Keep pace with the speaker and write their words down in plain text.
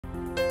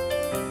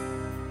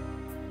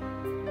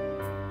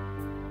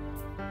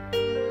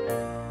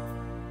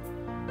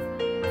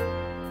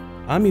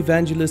I'm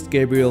Evangelist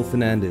Gabriel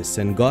Fernandes,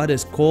 and God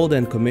has called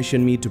and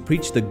commissioned me to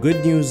preach the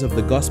good news of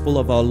the gospel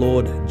of our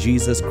Lord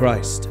Jesus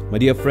Christ. My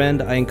dear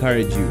friend, I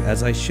encourage you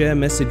as I share a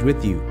message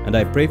with you, and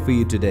I pray for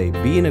you today.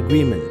 Be in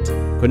agreement,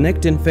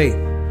 connect in faith,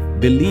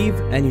 believe,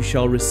 and you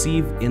shall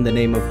receive in the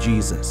name of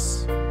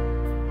Jesus.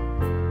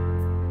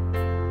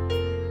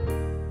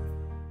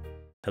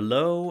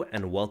 Hello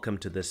and welcome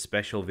to this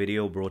special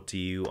video brought to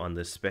you on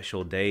this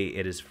special day.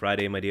 It is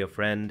Friday, my dear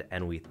friend,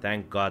 and we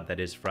thank God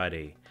that it's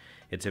Friday.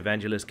 It's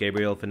Evangelist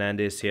Gabriel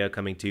Fernandes here,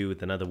 coming to you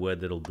with another word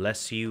that will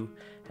bless you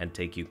and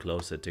take you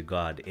closer to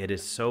God. It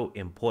is so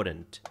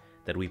important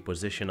that we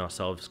position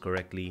ourselves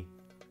correctly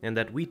and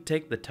that we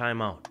take the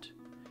time out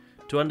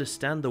to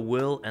understand the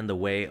will and the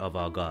way of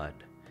our God,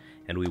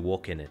 and we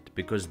walk in it,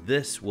 because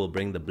this will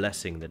bring the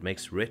blessing that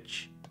makes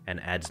rich and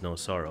adds no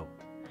sorrow.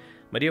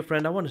 My dear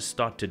friend, I want to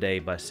start today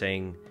by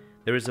saying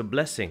there is a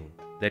blessing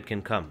that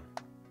can come.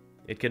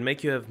 It can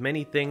make you have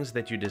many things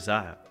that you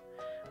desire,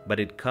 but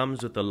it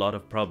comes with a lot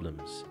of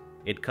problems.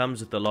 It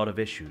comes with a lot of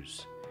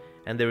issues.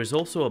 And there is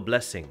also a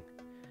blessing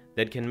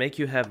that can make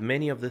you have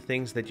many of the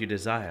things that you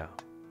desire,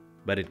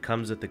 but it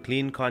comes with a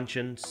clean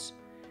conscience,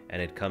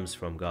 and it comes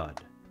from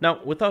God.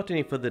 Now, without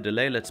any further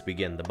delay, let's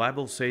begin. The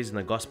Bible says in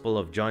the Gospel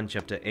of John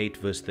chapter 8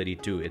 verse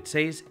 32, it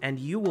says, "And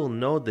you will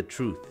know the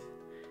truth,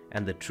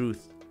 and the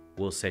truth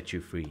will set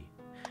you free."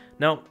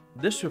 Now,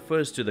 this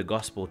refers to the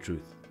gospel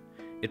truth.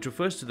 It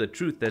refers to the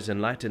truth that's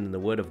enlightened in the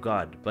Word of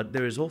God, but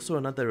there is also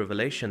another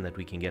revelation that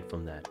we can get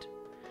from that,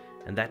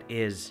 and that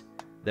is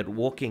that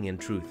walking in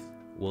truth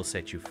will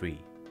set you free.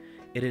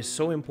 It is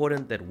so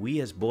important that we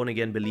as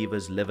born-again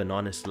believers live an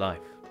honest life.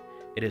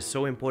 It is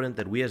so important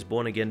that we as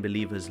born-again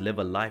believers live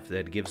a life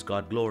that gives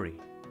God glory.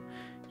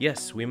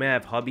 Yes, we may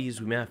have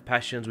hobbies, we may have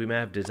passions, we may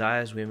have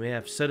desires, we may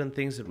have certain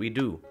things that we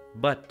do,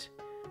 but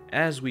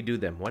as we do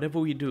them, whatever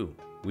we do,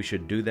 we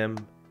should do them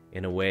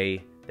in a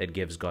way that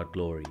gives God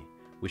glory.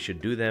 We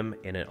should do them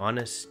in an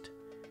honest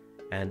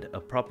and a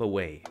proper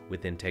way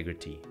with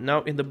integrity.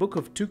 Now, in the book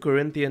of 2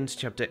 Corinthians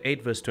chapter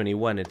 8 verse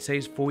 21, it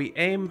says, "For we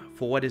aim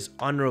for what is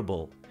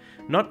honorable,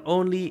 not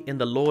only in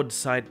the Lord's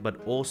sight,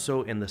 but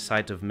also in the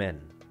sight of men."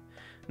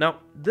 Now,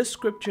 this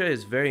scripture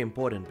is very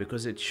important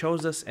because it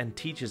shows us and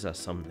teaches us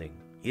something.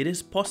 It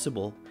is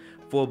possible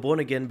for a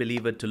born-again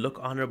believer to look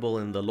honorable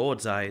in the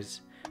Lord's eyes,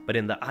 but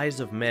in the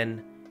eyes of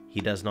men, he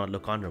does not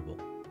look honorable.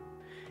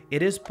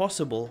 It is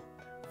possible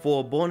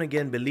for a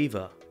born-again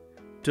believer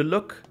to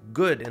look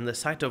good in the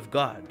sight of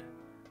God,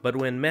 but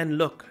when men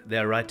look, they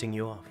are writing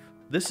you off.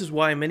 This is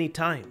why many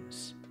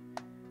times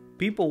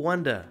people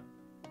wonder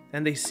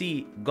and they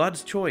see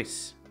God's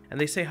choice and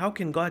they say, how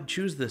can God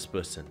choose this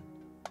person?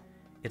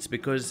 It's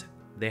because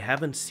they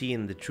haven't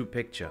seen the true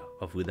picture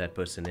of who that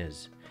person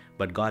is,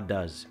 but God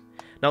does.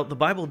 Now, the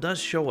Bible does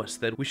show us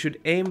that we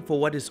should aim for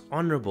what is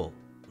honorable,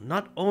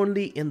 not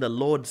only in the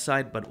Lord's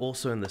sight, but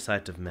also in the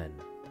sight of men.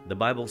 The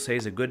Bible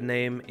says a good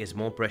name is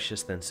more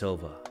precious than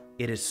silver.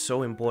 It is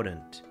so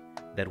important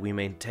that we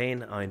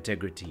maintain our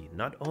integrity,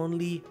 not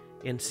only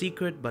in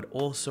secret, but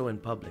also in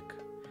public,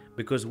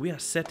 because we are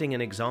setting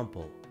an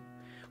example.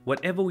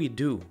 Whatever we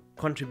do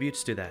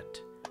contributes to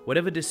that.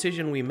 Whatever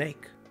decision we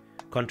make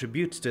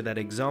contributes to that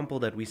example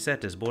that we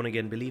set as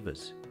born-again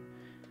believers.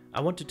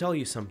 I want to tell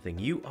you something.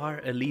 You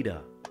are a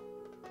leader.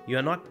 You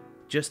are not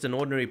just an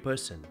ordinary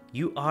person.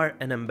 You are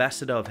an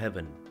ambassador of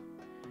heaven.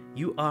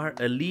 You are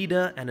a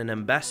leader and an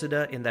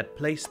ambassador in that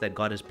place that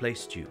God has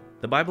placed you.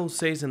 The Bible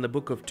says in the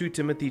book of 2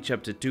 Timothy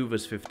chapter 2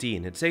 verse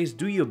 15, it says,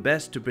 "Do your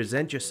best to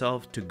present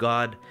yourself to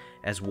God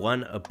as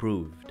one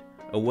approved,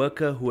 a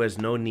worker who has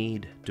no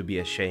need to be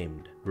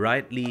ashamed,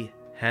 rightly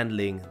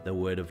handling the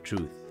word of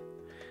truth."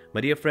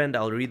 My dear friend,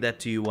 I'll read that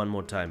to you one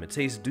more time. It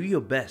says, "Do your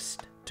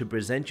best to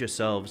present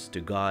yourselves to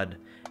God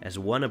as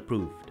one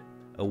approved,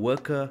 a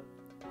worker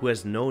who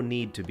has no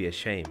need to be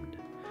ashamed,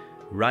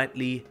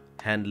 rightly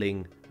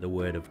handling the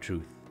word of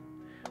truth."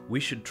 We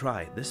should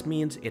try. This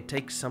means it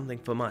takes something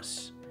from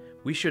us.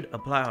 We should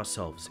apply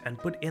ourselves and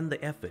put in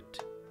the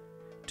effort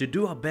to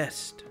do our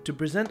best to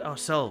present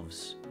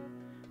ourselves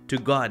to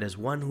God as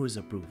one who is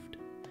approved,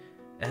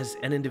 as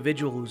an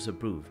individual who's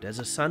approved, as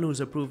a son who's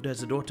approved,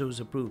 as a daughter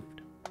who's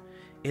approved.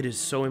 It is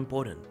so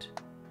important.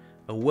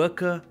 A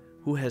worker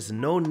who has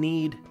no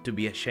need to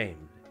be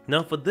ashamed.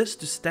 Now, for this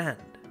to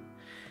stand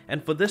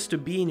and for this to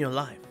be in your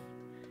life,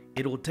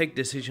 it will take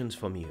decisions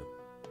from you.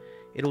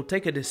 It will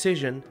take a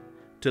decision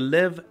to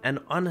live an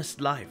honest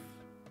life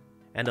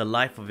and a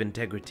life of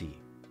integrity.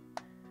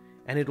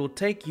 And it will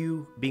take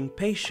you being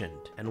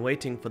patient and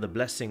waiting for the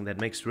blessing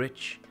that makes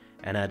rich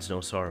and adds no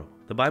sorrow.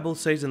 The Bible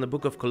says in the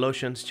book of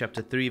Colossians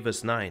chapter 3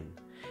 verse 9,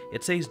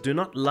 it says, "Do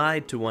not lie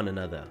to one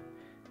another,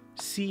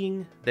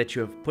 seeing that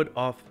you have put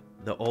off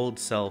the old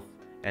self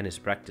and his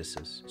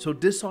practices." So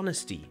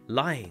dishonesty,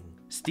 lying,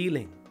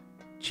 stealing,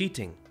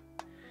 cheating,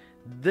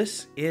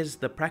 this is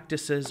the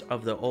practices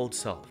of the old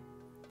self,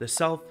 the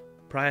self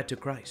prior to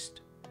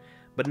Christ.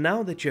 But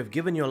now that you have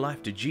given your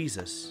life to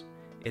Jesus,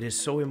 it is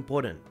so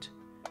important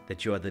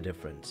that you are the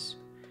difference.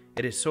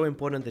 It is so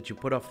important that you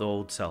put off the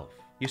old self.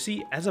 You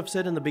see, as I've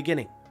said in the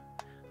beginning,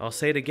 I'll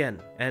say it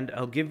again, and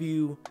I'll give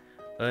you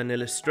an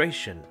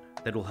illustration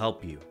that will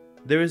help you.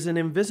 There is an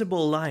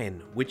invisible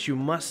line which you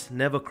must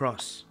never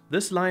cross.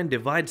 This line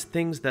divides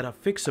things that are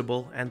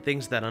fixable and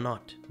things that are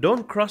not.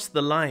 Don't cross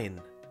the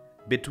line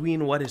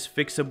between what is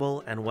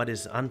fixable and what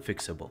is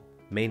unfixable.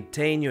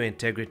 Maintain your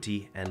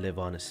integrity and live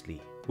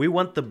honestly. We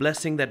want the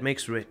blessing that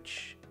makes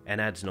rich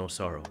and adds no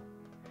sorrow.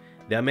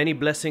 There are many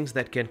blessings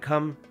that can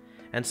come,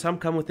 and some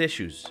come with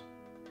issues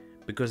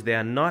because they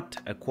are not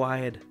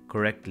acquired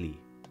correctly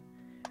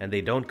and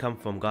they don't come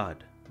from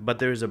God. But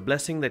there is a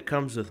blessing that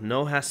comes with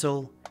no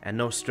hassle and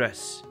no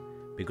stress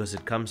because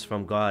it comes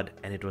from God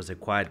and it was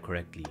acquired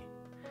correctly.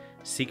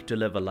 Seek to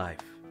live a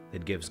life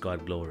that gives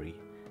God glory.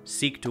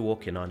 Seek to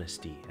walk in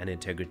honesty and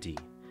integrity,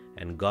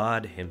 and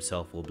God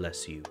Himself will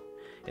bless you.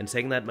 In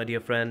saying that, my dear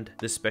friend,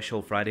 this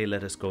special Friday,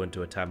 let us go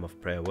into a time of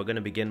prayer. We're going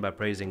to begin by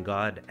praising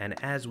God,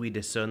 and as we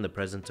discern the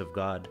presence of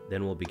God,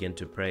 then we'll begin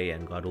to pray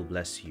and God will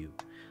bless you.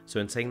 So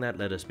in saying that,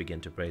 let us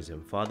begin to praise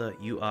Him. Father,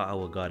 You are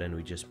our God and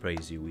we just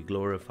praise You. We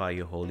glorify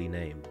Your holy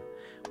name.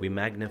 We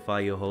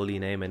magnify Your holy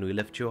name and we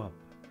lift You up.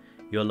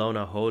 You alone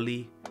are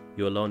holy.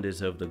 You alone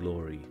deserve the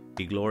glory.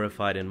 Be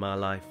glorified in my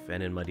life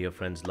and in my dear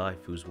friend's life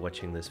who's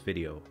watching this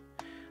video.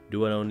 Do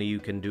what only You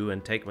can do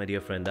and take my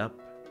dear friend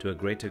up to a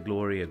greater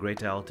glory, a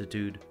greater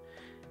altitude,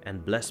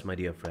 and bless my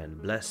dear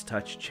friend. Bless,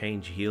 touch,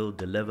 change, heal,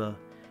 deliver,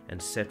 and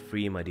set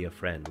free my dear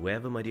friend,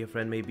 wherever my dear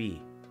friend may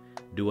be.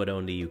 Do what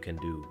only You can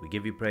do. We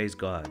give You praise,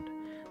 God,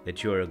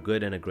 that You are a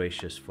good and a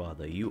gracious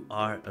Father. You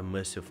are a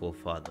merciful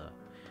Father.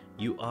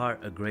 You are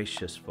a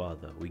gracious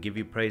Father. We give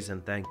You praise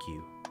and thank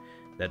You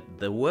that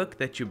the work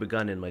that You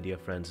begun in my dear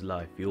friend's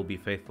life, You will be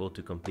faithful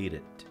to complete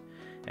it.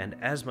 And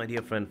as my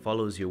dear friend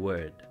follows Your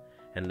word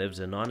and lives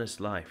an honest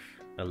life,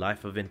 a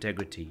life of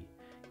integrity,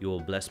 You will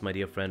bless my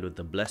dear friend with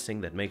the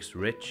blessing that makes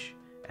rich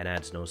and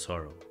adds no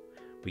sorrow.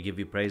 We give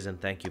You praise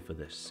and thank You for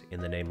this in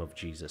the name of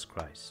Jesus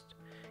Christ.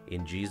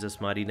 In Jesus'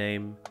 mighty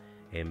name,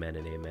 amen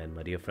and amen.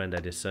 My dear friend, I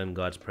discern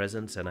God's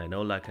presence, and I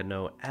know, like I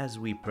know, as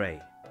we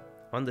pray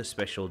on this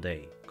special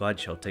day, God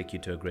shall take you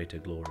to a greater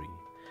glory.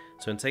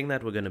 So in saying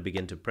that, we're going to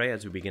begin to pray.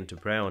 As we begin to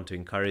pray, I want to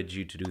encourage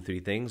you to do three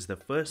things. The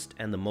first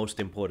and the most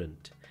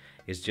important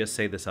is just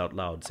say this out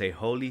loud. Say,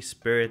 Holy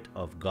Spirit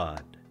of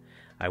God,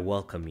 I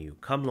welcome You.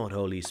 Come, Lord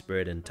Holy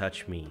Spirit, and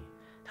touch me.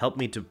 Help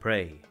me to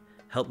pray.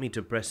 Help me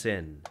to press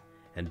in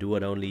and do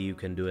what only You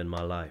can do in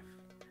my life.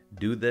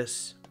 Do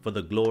this for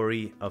the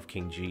glory of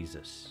King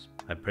Jesus.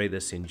 I pray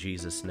this in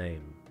Jesus'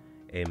 name.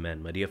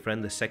 Amen. My dear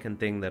friend, the second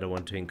thing that I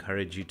want to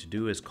encourage you to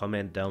do is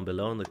comment down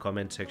below in the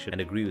comment section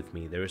and agree with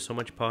me. There is so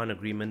much power in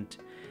agreement,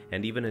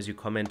 and even as you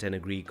comment and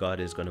agree, God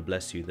is going to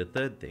bless you. The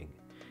third thing,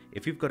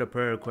 if you've got a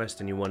prayer request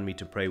and you want me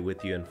to pray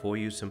with you and for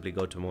you, simply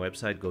go to my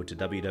website, go to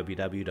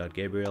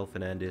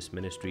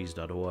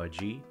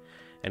www.gabrielfernandesministries.org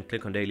and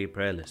click on Daily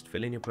Prayer List.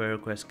 Fill in your prayer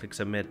request, click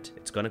Submit.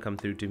 It's going to come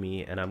through to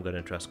me and I'm going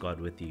to trust God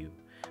with you.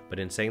 But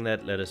in saying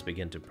that, let us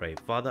begin to pray.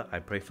 Father, I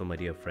pray for my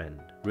dear friend.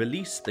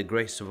 Release the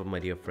grace of my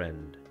dear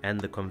friend and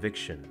the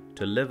conviction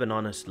to live an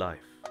honest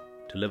life,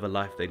 to live a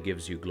life that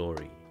gives You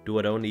glory. Do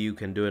what only You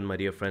can do in my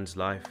dear friend's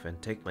life and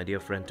take my dear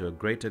friend to a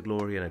greater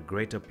glory and a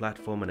greater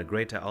platform and a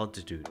greater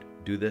altitude.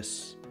 Do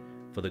this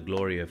for the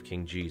glory of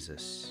King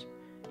Jesus.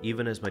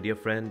 Even as my dear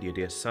friend, your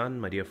dear son,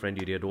 my dear friend,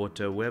 your dear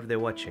daughter, wherever they're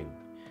watching,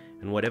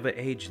 and whatever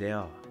age they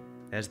are,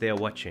 as they are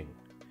watching,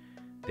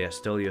 they are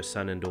still Your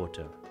son and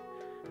daughter.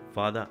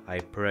 Father, I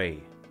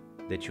pray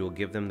that You will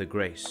give them the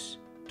grace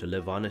to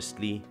live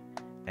honestly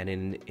and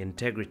in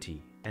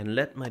integrity. And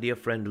let my dear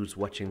friend who's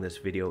watching this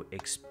video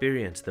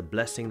experience the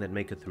blessing that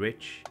maketh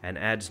rich and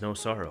adds no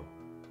sorrow.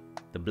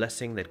 The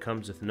blessing that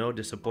comes with no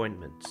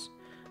disappointments.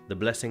 The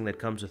blessing that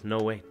comes with no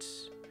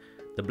weights.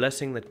 The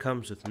blessing that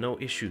comes with no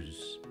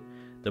issues.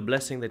 The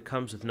blessing that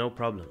comes with no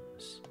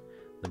problems.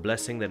 The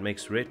blessing that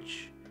makes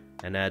rich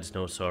and adds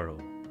no sorrow.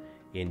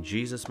 In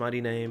Jesus'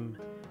 mighty name,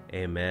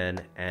 amen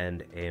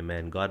and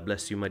amen. God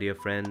bless you, my dear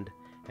friend,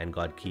 and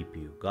God keep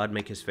you. God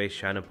make His face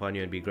shine upon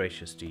you and be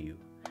gracious to you.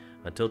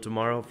 Until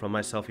tomorrow, from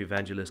myself,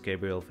 Evangelist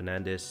Gabriel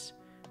Fernandes,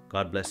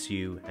 God bless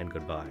you and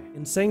goodbye.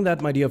 In saying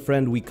that, my dear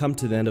friend, we come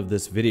to the end of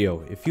this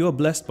video. If you are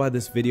blessed by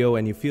this video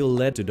and you feel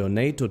led to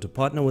donate or to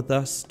partner with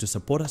us to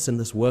support us in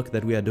this work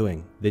that we are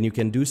doing, then you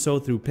can do so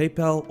through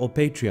PayPal or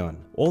Patreon.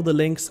 All the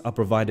links are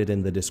provided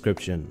in the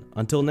description.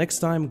 Until next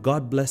time,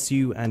 God bless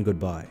you and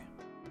goodbye.